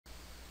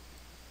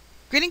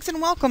Greetings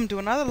and welcome to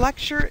another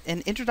lecture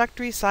in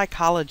Introductory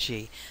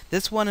Psychology.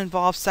 This one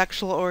involves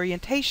sexual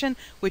orientation,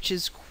 which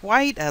is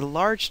quite a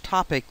large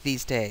topic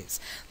these days.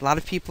 A lot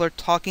of people are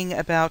talking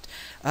about,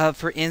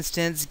 for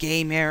instance,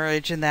 gay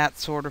marriage and that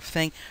sort of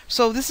thing.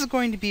 So this is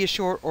going to be a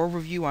short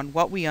overview on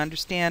what we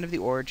understand of the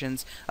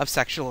origins of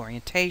sexual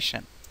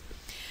orientation.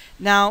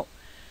 Now,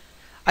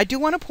 I do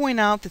want to point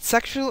out that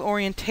sexual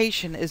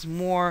orientation is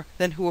more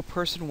than who a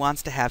person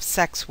wants to have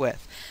sex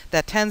with.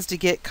 That tends to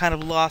get kind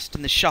of lost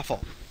in the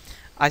shuffle.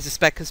 I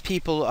suspect because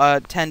people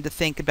tend to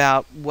think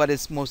about what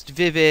is most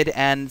vivid,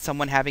 and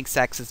someone having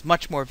sex is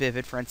much more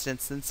vivid, for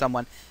instance, than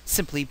someone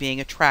simply being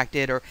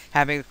attracted or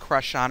having a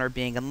crush on or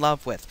being in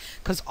love with,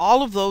 because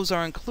all of those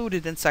are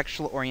included in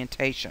sexual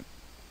orientation.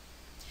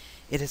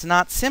 It is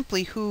not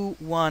simply who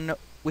one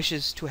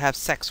wishes to have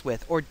sex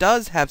with or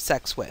does have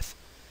sex with.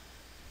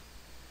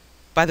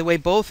 By the way,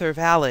 both are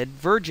valid.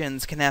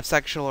 Virgins can have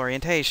sexual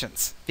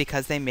orientations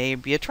because they may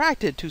be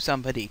attracted to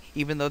somebody,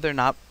 even though they're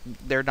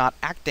not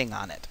acting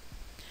on it.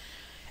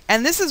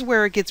 And this is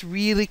where it gets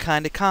really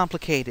kind of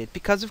complicated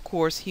because, of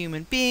course,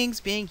 human beings,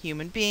 being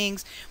human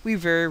beings, we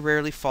very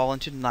rarely fall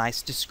into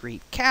nice,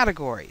 discrete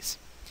categories.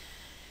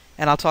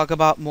 And I'll talk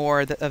about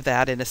more of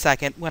that in a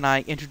second when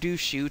I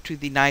introduce you to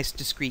the nice,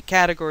 discrete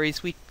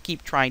categories we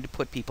keep trying to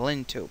put people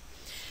into.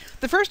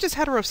 The first is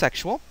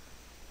heterosexual,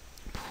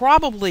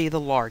 probably the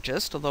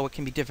largest, although it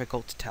can be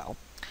difficult to tell.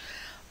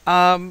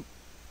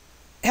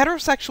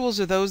 Heterosexuals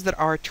are those that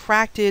are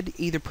attracted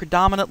either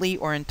predominantly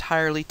or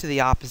entirely to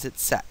the opposite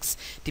sex,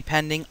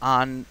 depending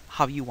on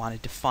how you want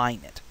to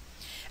define it.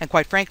 And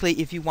quite frankly,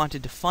 if you want to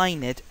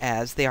define it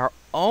as they are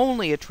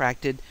only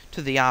attracted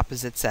to the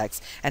opposite sex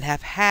and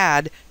have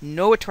had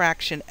no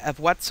attraction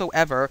of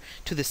whatsoever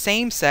to the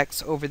same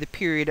sex over the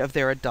period of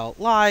their adult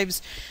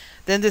lives,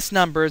 then this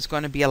number is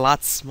going to be a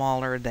lot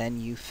smaller than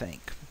you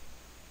think.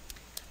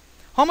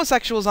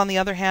 Homosexuals, on the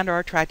other hand, are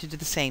attracted to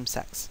the same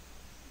sex.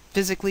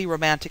 Physically,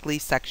 romantically,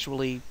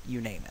 sexually, you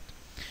name it.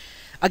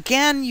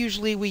 Again,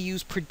 usually we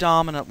use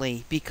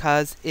predominantly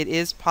because it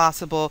is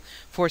possible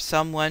for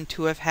someone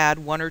to have had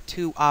one or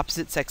two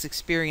opposite sex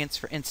experience,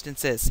 for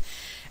instances,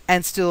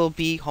 and still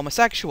be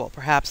homosexual.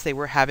 Perhaps they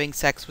were having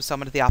sex with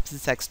someone of the opposite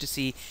sex to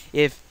see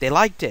if they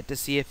liked it, to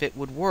see if it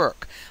would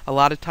work. A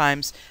lot of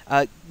times,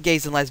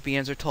 gays and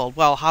lesbians are told,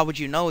 well, how would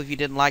you know if you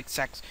didn't like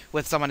sex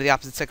with someone of the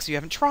opposite sex? You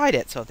haven't tried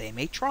it, so they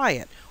may try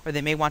it, or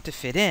they may want to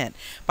fit in.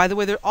 By the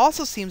way, there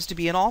also seems to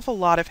be an awful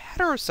lot of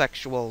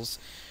heterosexuals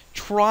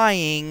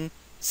trying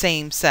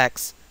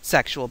same-sex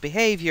sexual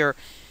behavior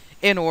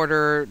in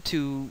order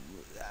to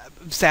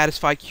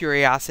satisfy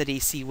curiosity,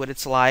 see what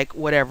it's like,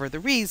 whatever the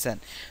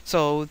reason.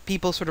 So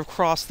people sort of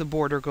cross the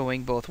border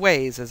going both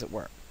ways, as it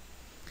were.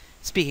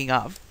 Speaking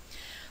of,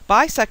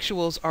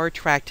 bisexuals are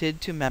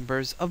attracted to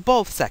members of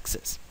both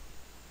sexes.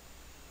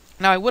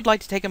 Now, I would like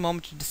to take a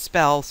moment to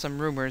dispel some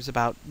rumors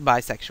about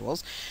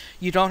bisexuals.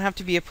 You don't have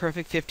to be a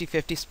perfect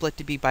 50-50 split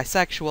to be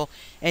bisexual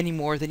any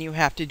more than you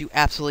have to do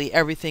absolutely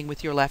everything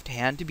with your left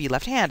hand to be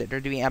left-handed, or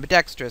to be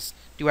ambidextrous,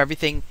 do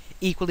everything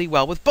equally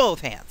well with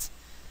both hands.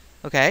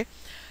 Okay?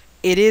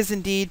 It is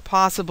indeed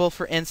possible,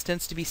 for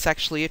instance, to be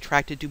sexually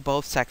attracted to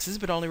both sexes,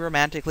 but only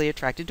romantically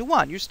attracted to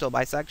one. You're still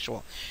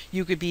bisexual.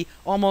 You could be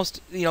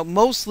almost,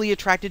 mostly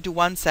attracted to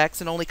one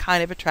sex and only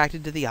kind of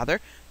attracted to the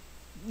other.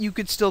 You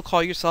could still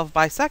call yourself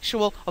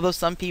bisexual, although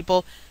some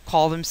people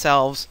call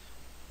themselves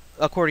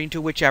according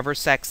to whichever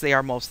sex they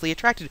are mostly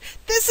attracted to.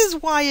 This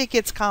is why it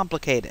gets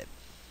complicated,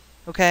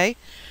 okay?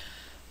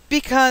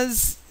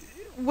 Because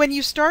when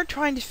you start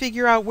trying to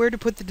figure out where to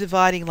put the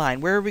dividing line,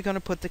 where are we going to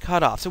put the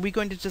cutoffs? Are we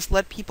going to just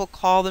let people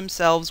call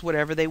themselves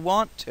whatever they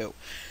want to?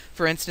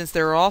 For instance,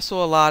 there are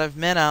also a lot of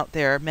men out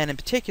there, men in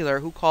particular,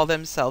 who call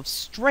themselves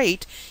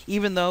straight,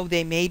 even though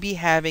they may be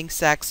having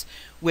sex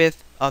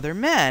with other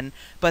men,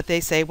 but they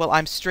say, well,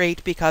 I'm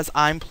straight because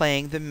I'm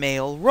playing the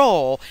male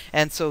role,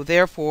 and so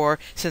therefore,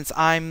 since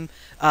I'm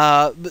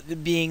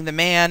being the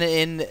man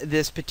in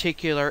this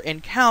particular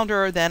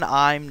encounter, then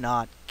I'm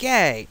not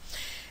gay.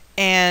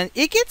 And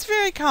it gets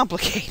very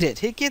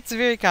complicated. It gets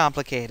very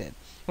complicated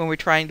when we're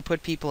trying to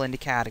put people into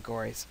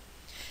categories.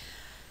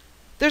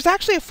 There's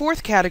actually a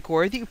fourth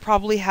category that you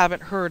probably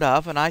haven't heard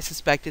of, and I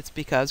suspect it's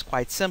because,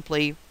 quite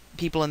simply,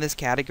 people in this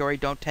category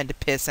don't tend to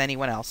piss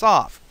anyone else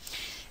off.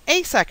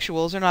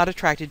 Asexuals are not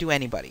attracted to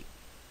anybody.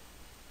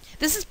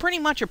 This is pretty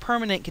much a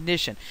permanent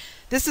condition.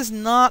 This is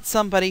not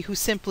somebody who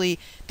simply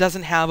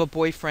doesn't have a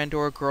boyfriend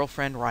or a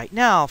girlfriend right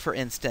now, for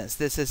instance.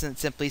 This isn't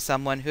simply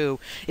someone who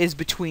is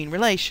between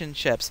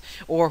relationships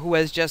or who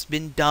has just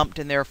been dumped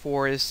and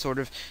therefore is sort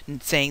of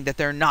saying that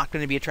they're not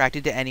going to be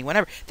attracted to anyone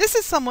ever. This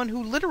is someone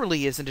who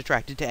literally isn't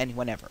attracted to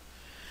anyone ever.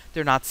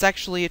 They're not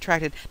sexually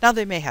attracted. Now,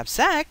 they may have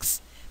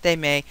sex. They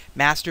may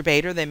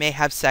masturbate, or they may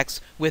have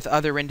sex with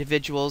other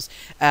individuals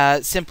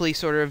simply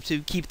sort of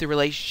to keep the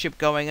relationship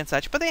going and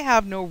such, but they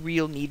have no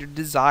real need or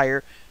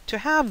desire to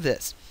have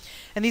this.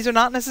 And these are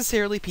not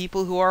necessarily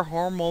people who are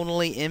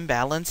hormonally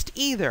imbalanced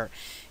either.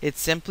 It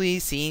simply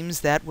seems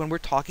that when we're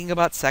talking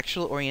about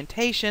sexual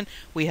orientation,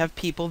 we have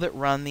people that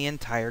run the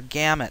entire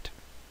gamut.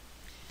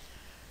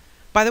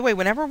 By the way,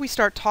 whenever we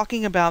start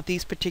talking about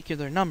these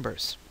particular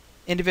numbers,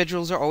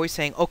 individuals are always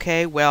saying,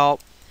 okay, well,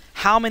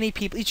 how many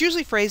people, it's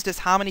usually phrased as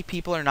how many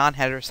people are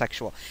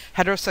non-heterosexual.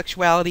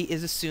 Heterosexuality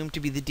is assumed to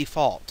be the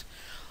default.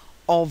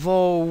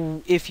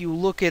 Although, if you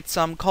look at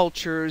some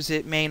cultures,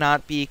 it may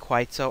not be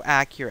quite so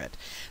accurate.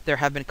 There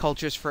have been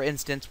cultures, for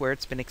instance, where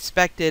it's been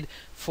expected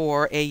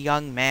for a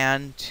young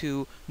man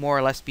to more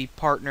or less be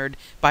partnered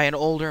by an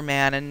older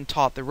man and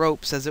taught the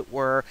ropes, as it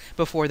were,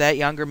 before that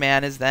younger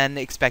man is then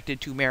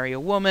expected to marry a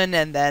woman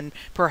and then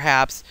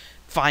perhaps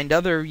find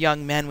other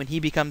young men when he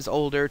becomes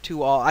older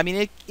to all. I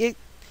mean,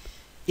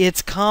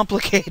 it's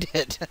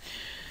complicated.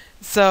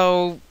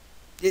 So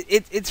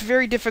it's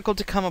very difficult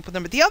to come up with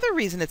numbers. The other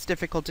reason it's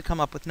difficult to come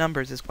up with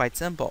numbers is quite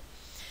simple.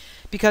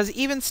 Because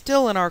even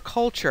still in our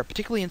culture,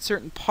 particularly in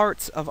certain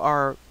parts of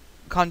our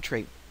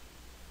country,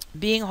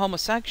 being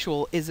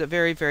homosexual is a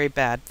very, very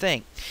bad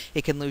thing.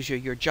 It can lose you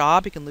your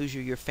job, it can lose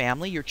you your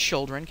family, your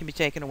children can be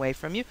taken away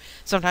from you.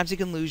 Sometimes it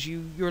can lose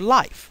you your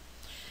life.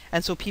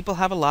 And so people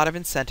have a lot of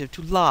incentive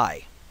to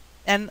lie.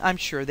 And I'm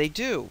sure they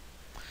do.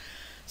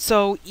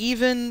 So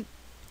even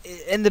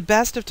in the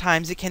best of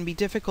times, it can be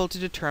difficult to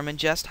determine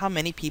just how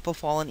many people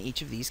fall in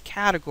each of these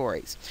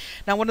categories.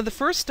 Now, one of the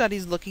first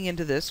studies looking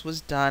into this was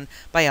done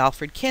by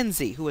Alfred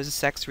Kinsey, who was a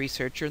sex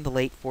researcher in the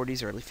late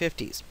 40s, early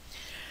 50s.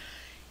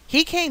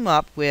 He came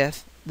up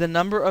with the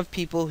number of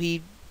people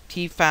he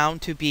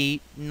found to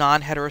be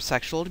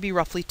non-heterosexual to be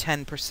roughly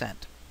 10%.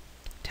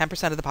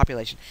 10% of the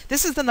population.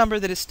 This is the number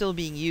that is still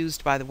being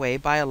used, by the way,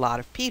 by a lot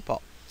of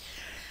people.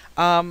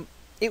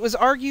 It was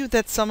argued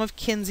that some of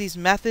Kinsey's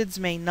methods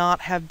may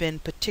not have been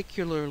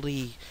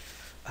particularly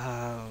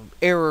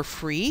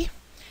error-free,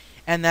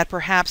 and that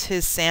perhaps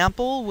his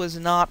sample was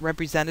not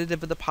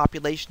representative of the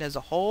population as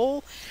a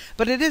whole.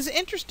 But it is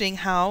interesting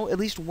how at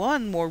least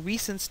one more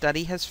recent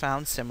study has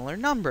found similar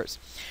numbers.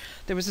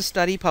 There was a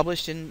study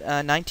published in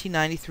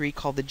 1993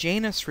 called the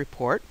Janus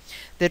Report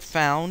that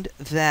found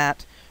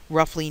that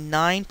roughly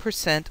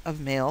 9%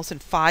 of males and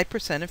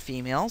 5% of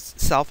females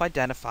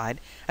self-identified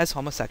as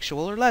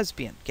homosexual or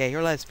lesbian, gay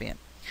or lesbian.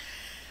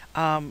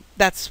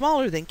 That's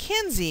smaller than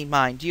Kinsey,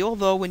 mind you,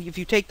 although if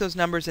you take those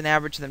numbers and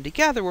average them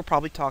together, we're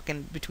probably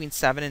talking between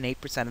 7 and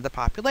 8% of the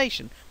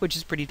population, which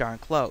is pretty darn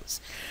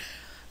close.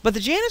 But the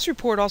Janus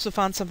Report also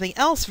found something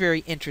else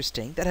very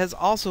interesting that has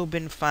also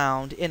been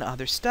found in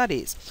other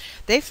studies.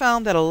 They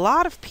found that a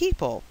lot of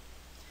people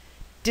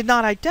did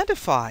not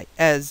identify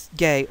as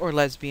gay or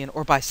lesbian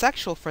or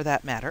bisexual for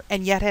that matter,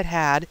 and yet had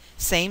had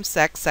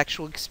same-sex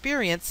sexual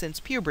experience since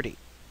puberty.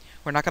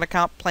 We're not going to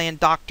count playing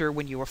doctor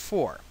when you were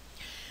 4.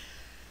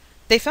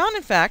 They found,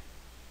 in fact,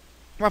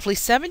 roughly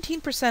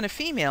 17% of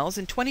females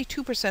and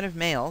 22% of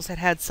males had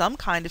had some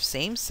kind of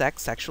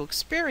same-sex sexual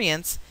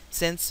experience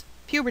since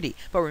puberty.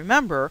 But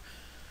remember,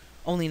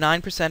 only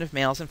 9% of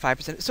males and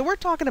 5%. So we're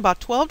talking about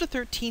 12 to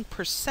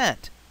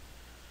 13%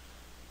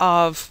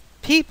 of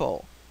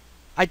people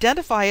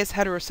identify as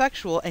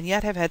heterosexual and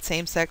yet have had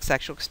same-sex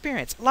sexual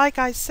experience. Like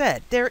I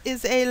said, there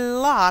is a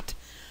lot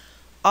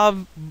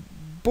of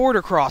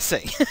border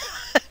crossing.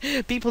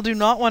 People do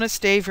not want to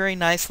stay very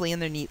nicely in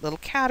their neat little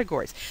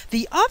categories.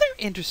 The other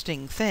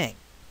interesting thing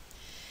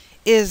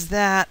is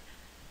that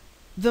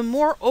the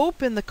more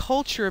open the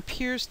culture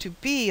appears to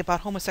be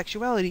about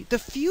homosexuality, the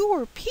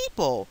fewer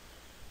people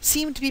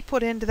seem to be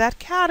put into that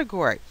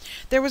category.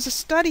 There was a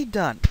study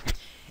done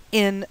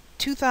in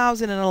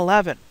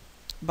 2011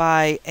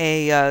 by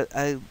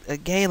a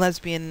gay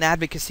lesbian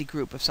advocacy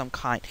group of some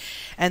kind,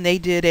 and they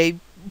did a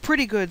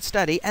pretty good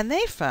study, and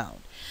they found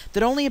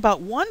that only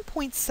about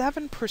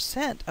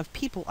 1.7% of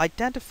people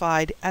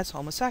identified as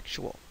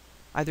homosexual,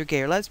 either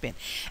gay or lesbian,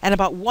 and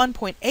about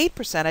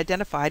 1.8%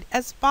 identified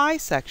as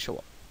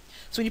bisexual.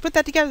 So when you put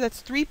that together,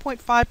 that's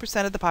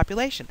 3.5% of the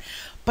population.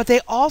 But they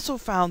also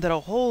found that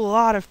a whole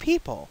lot of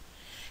people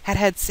had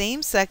had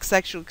same-sex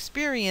sexual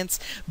experience,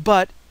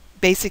 but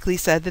basically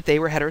said that they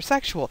were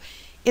heterosexual.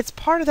 It's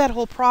part of that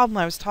whole problem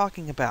I was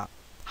talking about.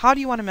 How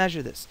do you want to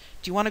measure this?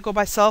 Do you want to go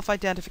by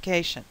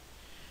self-identification?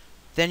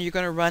 Then you're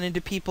going to run into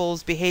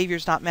people's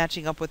behaviors not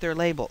matching up with their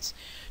labels.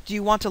 Do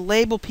you want to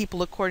label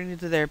people according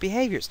to their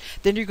behaviors?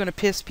 Then you're going to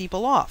piss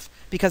people off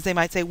because they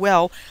might say,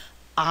 well,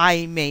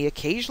 I may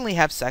occasionally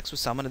have sex with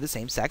someone of the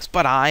same sex,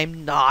 but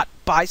I'm not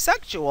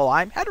bisexual,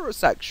 I'm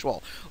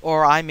heterosexual.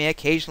 Or I may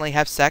occasionally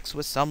have sex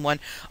with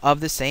someone of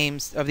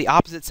the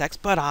opposite sex,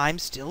 but I'm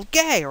still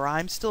gay, or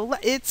I'm still...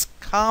 It's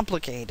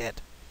complicated.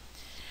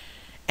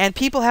 And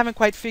people haven't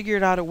quite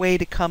figured out a way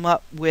to come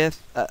up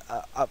with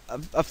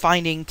a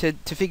finding to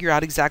figure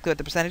out exactly what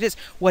the percentage is.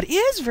 What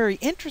is very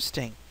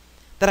interesting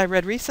that I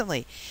read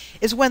recently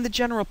is when the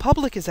general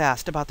public is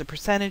asked about the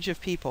percentage of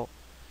people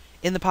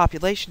in the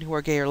population who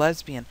are gay or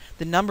lesbian,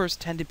 the numbers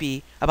tend to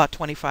be about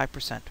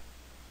 25%,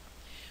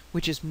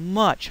 which is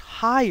much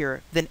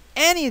higher than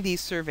any of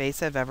these surveys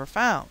have ever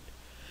found.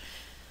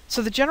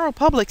 So the general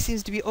public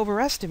seems to be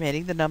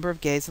overestimating the number of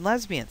gays and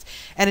lesbians.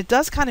 And it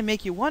does kind of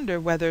make you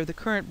wonder whether the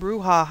current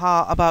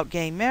brouhaha about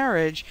gay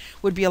marriage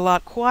would be a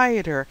lot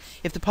quieter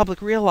if the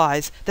public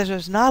realized that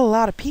there's not a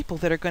lot of people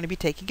that are going to be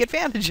taking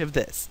advantage of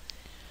this.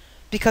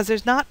 because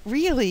there's not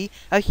really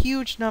a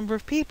huge number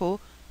of people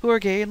who are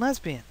gay and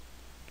lesbian.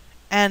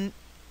 And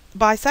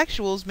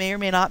bisexuals may or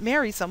may not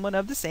marry someone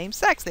of the same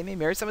sex. They may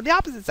marry someone of the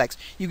opposite sex.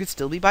 You could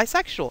still be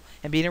bisexual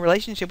and be in a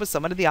relationship with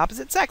someone of the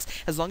opposite sex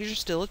as long as you're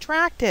still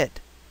attracted.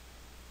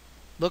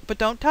 Look but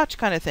don't touch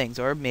kind of things.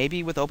 Or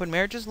maybe with open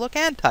marriages, look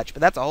and touch.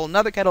 But that's a whole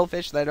nother kettle of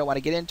fish that I don't want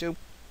to get into.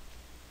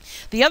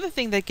 The other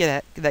thing that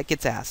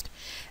gets asked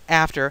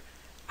after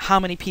how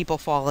many people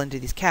fall into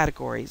these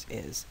categories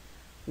is,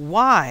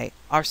 why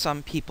are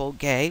some people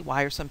gay?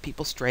 Why are some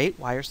people straight?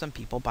 Why are some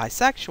people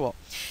bisexual?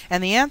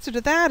 And the answer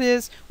to that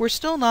is, we're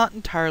still not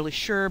entirely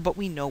sure, but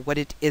we know what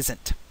it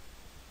isn't.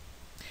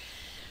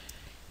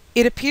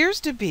 It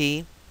appears to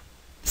be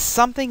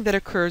something that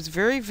occurs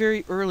very,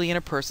 very early in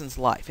a person's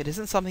life. It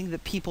isn't something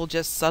that people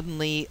just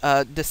suddenly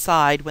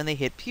decide when they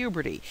hit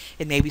puberty.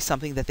 It may be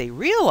something that they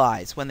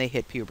realize when they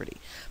hit puberty.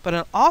 But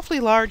an awfully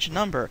large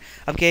number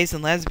of gays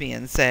and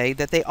lesbians say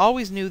that they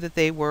always knew that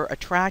they were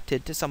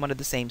attracted to someone of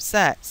the same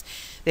sex.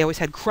 They always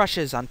had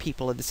crushes on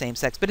people of the same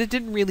sex, but it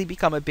didn't really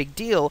become a big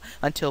deal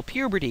until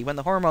puberty, when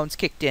the hormones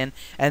kicked in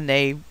and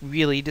they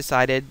really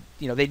decided,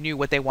 they knew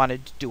what they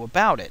wanted to do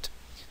about it,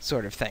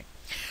 sort of thing.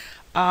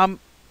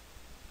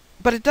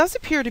 But it does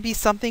appear to be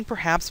something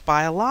perhaps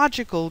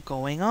biological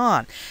going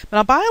on.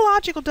 Now,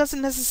 biological doesn't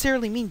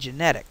necessarily mean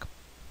genetic.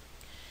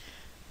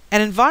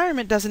 An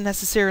environment doesn't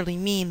necessarily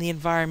mean the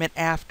environment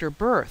after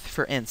birth,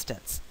 for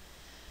instance.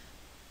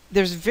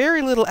 There's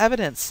very little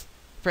evidence,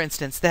 for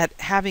instance, that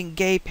having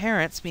gay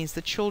parents means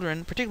that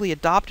children, particularly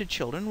adopted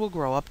children, will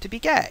grow up to be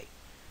gay.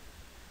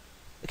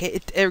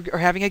 Okay, or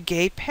having a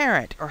gay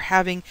parent, or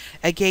having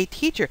a gay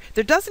teacher.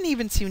 There doesn't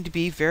even seem to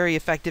be very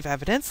effective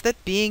evidence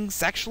that being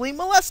sexually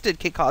molested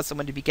can cause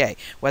someone to be gay,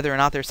 whether or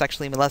not they're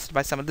sexually molested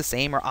by someone of the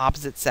same or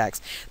opposite sex.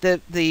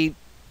 The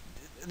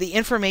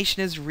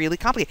information is really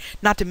complicated.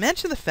 Not to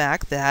mention the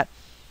fact that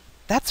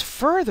that's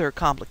further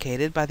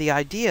complicated by the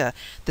idea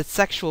that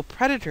sexual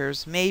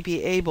predators may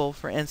be able,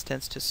 for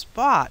instance, to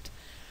spot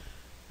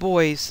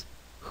boys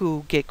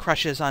who get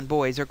crushes on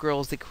boys, or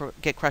girls that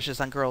get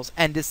crushes on girls,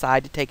 and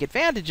decide to take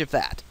advantage of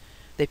that.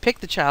 They pick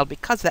the child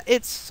because of that.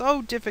 It's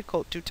so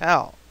difficult to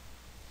tell.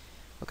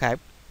 Okay?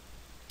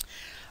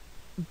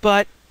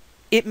 But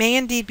it may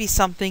indeed be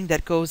something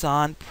that goes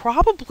on.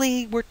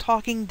 Probably we're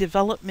talking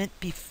development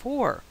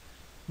before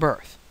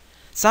birth.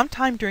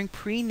 Sometime during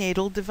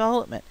prenatal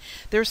development.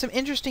 There are some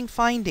interesting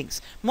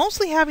findings,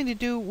 mostly having to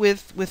do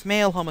with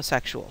male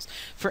homosexuals.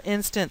 For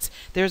instance,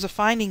 there's a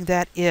finding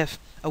that if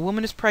a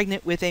woman is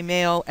pregnant with a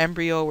male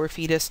embryo or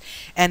fetus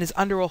and is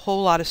under a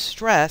whole lot of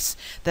stress,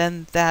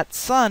 then that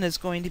son is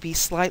going to be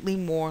slightly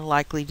more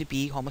likely to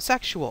be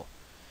homosexual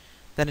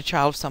than a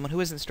child of someone who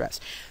isn't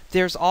stressed.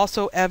 There's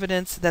also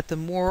evidence that the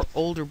more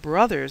older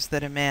brothers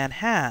that a man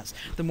has,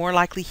 the more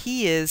likely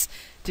he is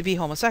to be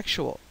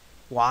homosexual.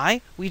 Why?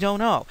 We don't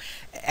know.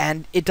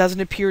 And it doesn't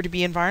appear to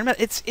be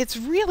environmental. It's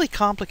really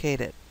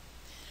complicated.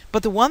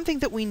 But the one thing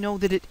that we know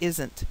that it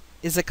isn't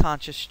is a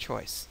conscious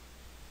choice.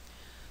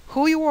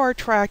 Who you are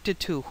attracted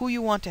to, who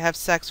you want to have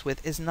sex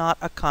with, is not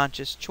a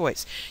conscious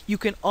choice. You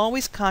can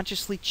always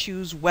consciously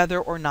choose whether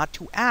or not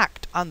to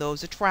act on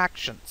those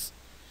attractions.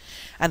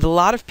 And a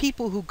lot of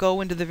people who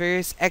go into the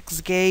various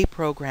ex-gay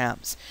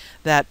programs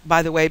that,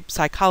 by the way,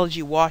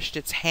 psychology washed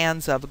its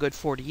hands of a good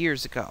 40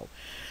 years ago.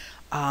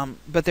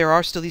 But there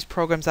are still these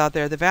programs out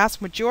there. The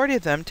vast majority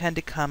of them tend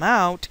to come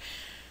out,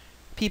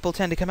 people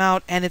tend to come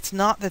out, and it's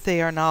not that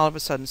they are now all of a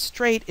sudden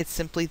straight, it's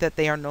simply that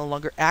they are no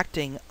longer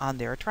acting on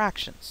their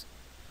attractions.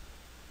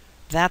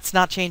 That's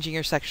not changing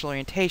your sexual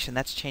orientation,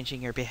 that's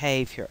changing your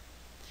behavior.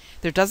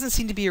 There doesn't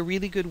seem to be a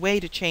really good way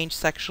to change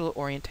sexual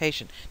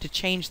orientation, to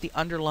change the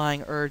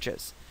underlying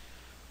urges.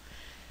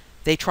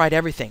 They tried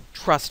everything,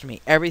 trust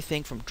me,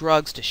 everything from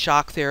drugs to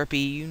shock therapy,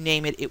 you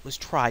name it, it was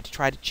tried to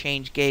try to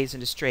change gays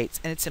into straights,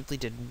 and it simply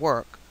didn't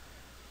work.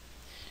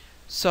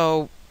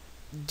 So,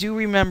 do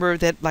remember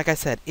that, like I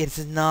said,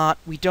 it's not,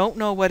 we don't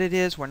know what it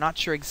is, we're not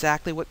sure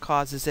exactly what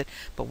causes it,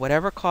 but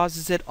whatever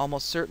causes it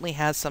almost certainly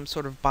has some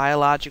sort of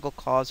biological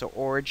cause or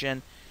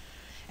origin,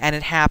 and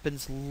it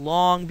happens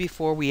long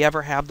before we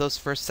ever have those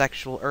first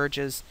sexual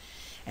urges,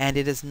 and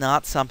it is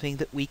not something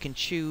that we can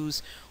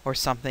choose or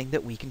something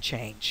that we can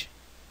change.